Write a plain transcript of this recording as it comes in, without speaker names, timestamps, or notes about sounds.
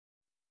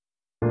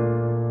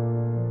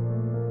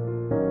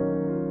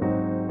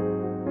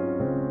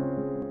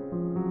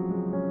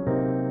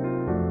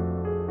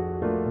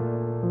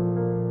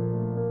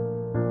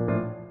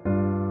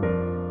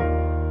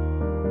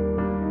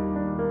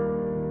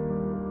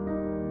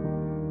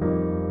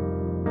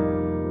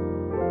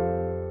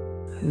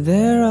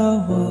There I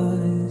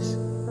was,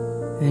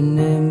 an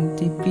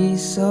empty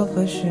piece of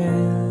a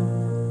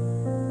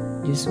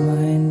shell, just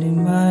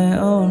minding my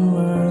own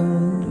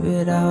world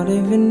without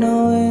even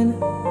knowing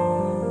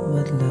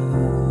what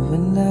love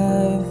and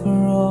life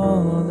were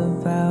all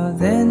about.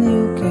 Then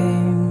you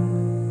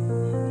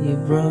came, you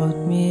brought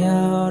me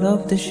out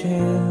of the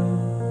shell.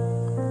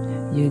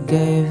 You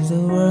gave the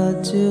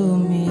world to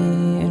me,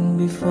 and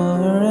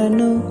before I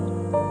knew,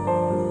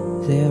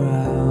 there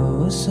I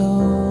was so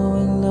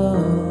in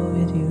love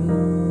with you.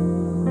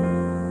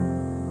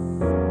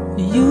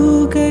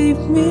 You gave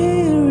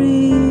me a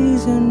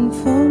reason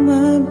for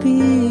my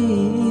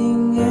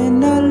being,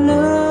 and I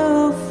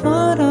love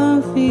what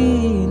I'm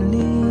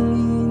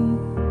feeling.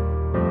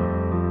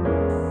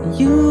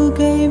 You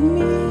gave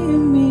me a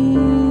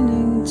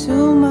meaning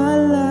to my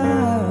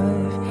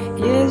life.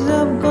 Yes,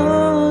 I've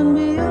gone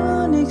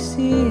beyond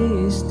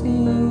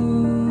existing.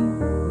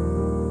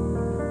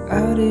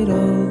 How did it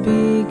all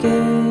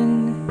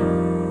begin?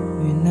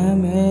 When I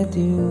met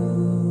you,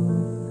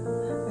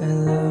 I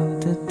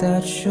love the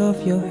touch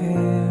of your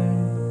hair,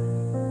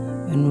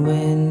 and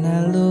when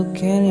I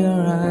look in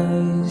your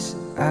eyes,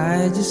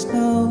 I just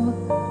know,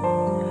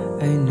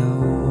 I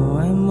know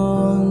I'm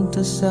on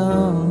to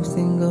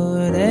something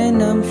good,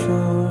 and I'm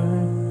sure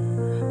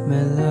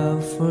my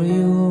love for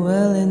you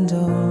will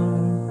endure.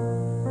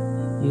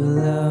 Your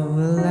love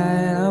will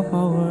light up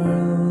my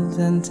world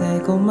and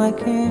take all my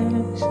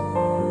cares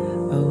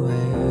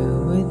away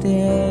with the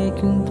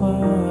aching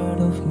part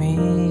of me.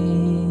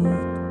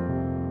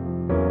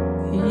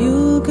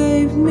 You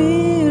gave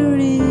me